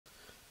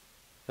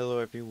Hello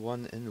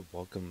everyone and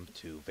welcome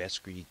to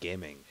Vasquez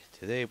Gaming.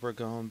 Today we're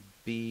going to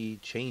be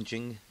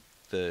changing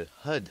the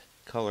HUD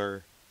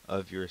color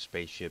of your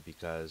spaceship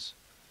because,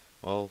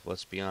 well,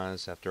 let's be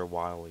honest, after a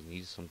while we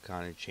need some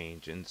kind of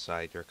change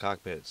inside your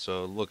cockpit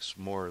so it looks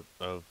more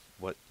of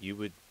what you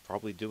would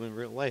probably do in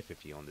real life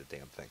if you owned the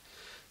damn thing.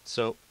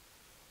 So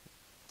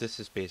this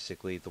is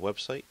basically the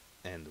website,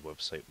 and the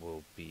website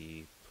will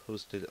be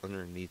posted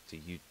underneath the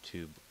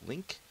YouTube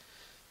link.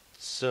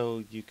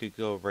 So you could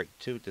go right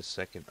to the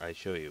second I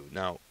show you.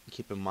 Now,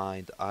 keep in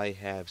mind, I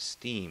have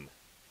Steam,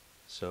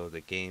 so the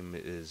game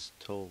is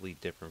totally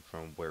different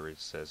from where it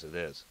says it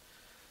is,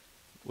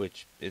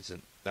 which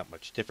isn't that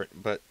much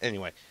different. But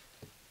anyway,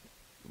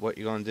 what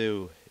you're going to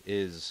do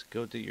is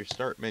go to your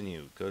start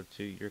menu, go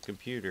to your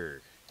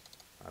computer,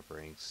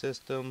 operating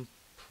system,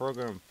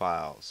 program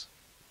files,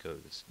 go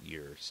to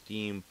your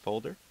Steam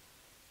folder.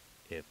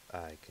 If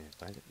I can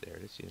find it, there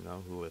it is. You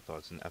know who would have thought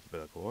it's in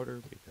alphabetical order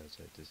because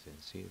I just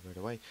didn't see it right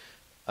away.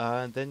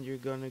 Then you're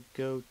gonna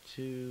go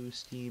to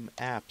Steam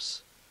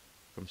Apps.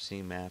 From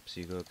Steam Apps,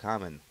 you go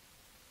Common.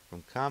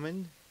 From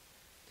Common,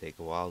 take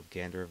a wild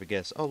gander of a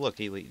guess. Oh, look,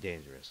 Elite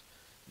Dangerous.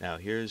 Now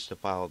here's the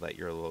file that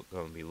you're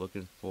going to be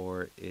looking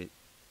for. It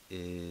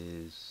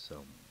is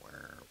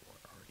somewhere.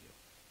 Where are you?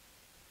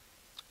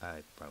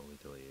 I probably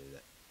deleted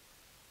it.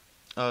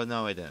 Oh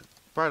no, I didn't.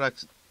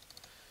 Products.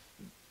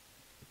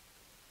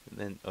 And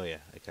then, oh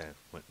yeah, I kind of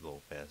went a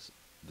little past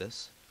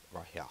this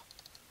right here.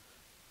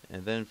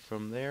 And then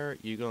from there,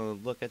 you're going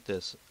to look at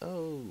this.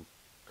 Oh,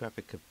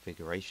 graphic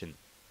configuration.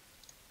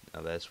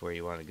 Now that's where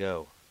you want to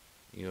go.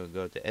 You're going to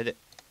go to edit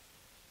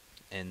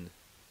and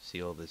see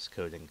all this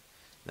coding.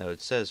 Now it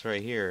says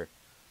right here,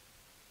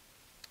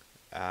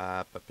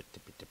 right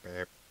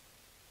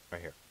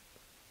here,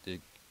 the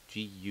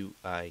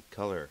GUI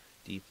color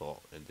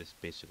default, and this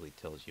basically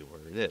tells you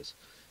where it is.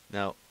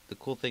 Now, the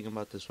cool thing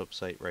about this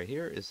website right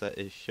here is that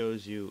it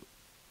shows you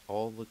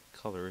all the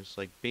colors,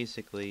 like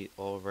basically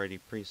already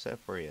preset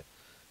for you.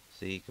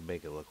 So you can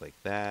make it look like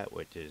that,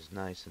 which is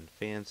nice and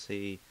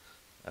fancy.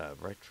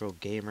 Retro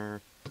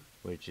Gamer,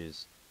 which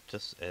is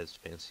just as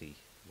fancy.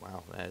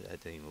 Wow, I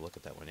didn't even look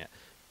at that one yet.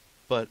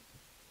 But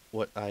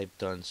what I've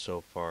done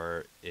so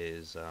far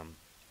is, oh,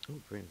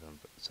 green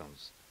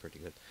sounds pretty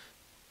good.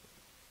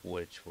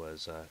 Which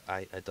was,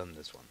 I done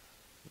this one.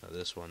 Now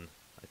this one,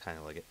 I kind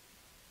of like it.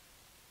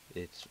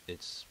 It's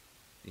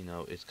you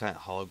know, it's kind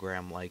of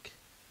hologram like.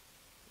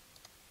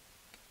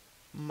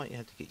 Might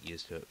have to get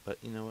used to it, but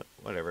you know what,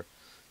 whatever.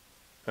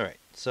 Alright,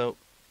 so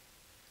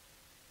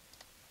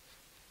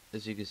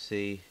as you can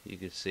see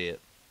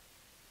it.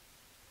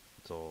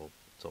 It's all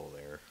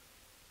there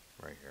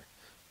right here.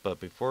 But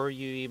before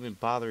you even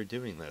bother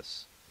doing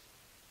this,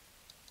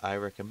 I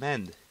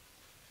recommend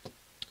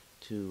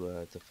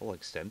to the full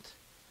extent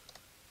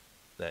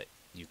that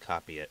you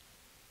copy it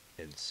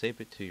and save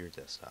it to your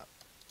desktop.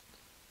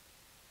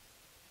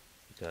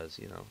 Because,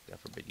 you know, God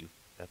forbid you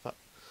F up.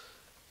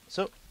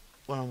 So,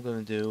 what I'm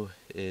going to do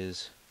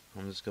is,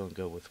 I'm just going to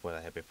go with what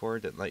I had before,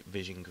 that light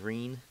vision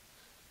green.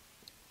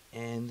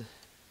 And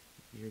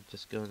you're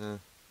just going to,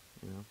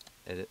 you know,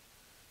 edit.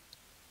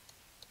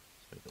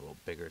 Make it a little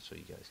bigger so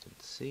you guys can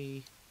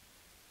see.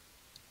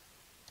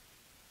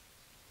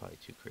 Probably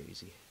too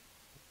crazy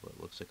what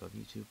it looks like on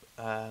YouTube.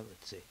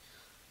 Let's see.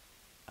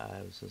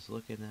 I was just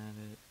looking at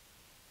it.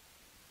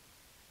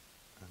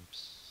 I'm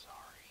sorry.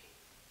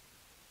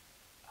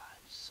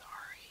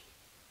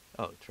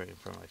 Oh, it's right in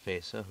front of my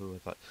face. Oh, who would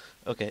have thought?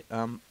 Okay,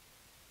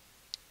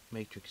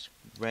 matrix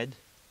red.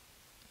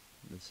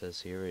 It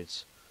says here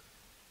it's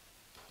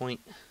point.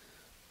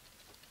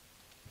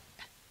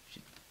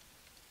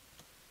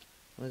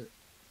 What is it?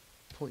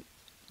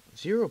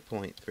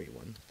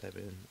 0.31. Type it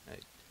in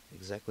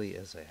exactly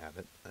as I have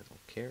it. I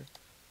don't care.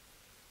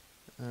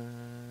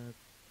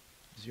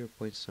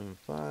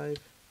 0.75.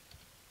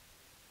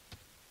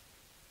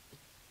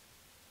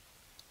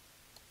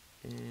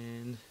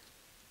 And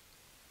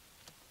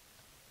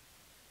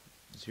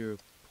 0.1.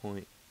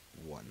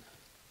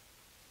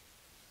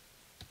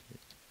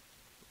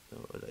 Oh,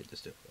 what did I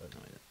just do? Oh, no,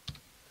 I didn't.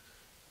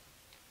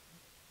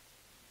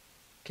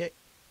 Okay,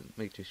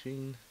 matrix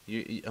screen.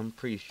 I'm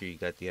pretty sure you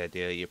got the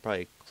idea. You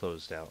probably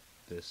closed out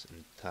this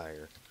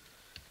entire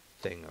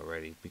thing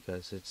already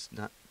because it's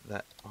not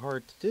that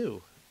hard to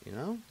do, you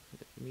know?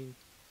 I mean,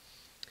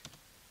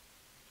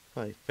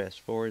 probably fast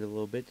forward a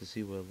little bit to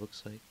see what it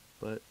looks like,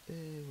 but what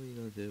are you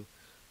gonna do?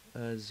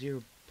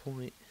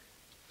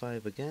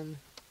 0.5 again,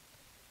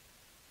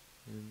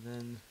 and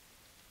then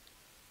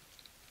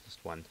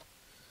just one.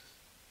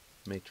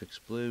 Matrix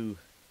blue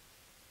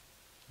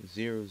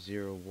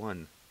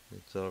 001.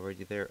 It's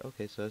already there.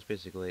 Okay, so that's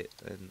basically it.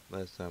 And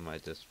last time I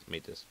just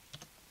made this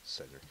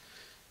center.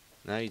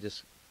 Now you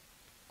just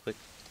click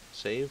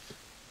save.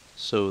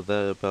 So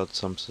that about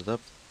sums it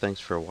up. Thanks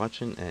for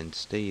watching and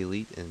stay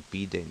elite and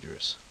be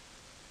dangerous.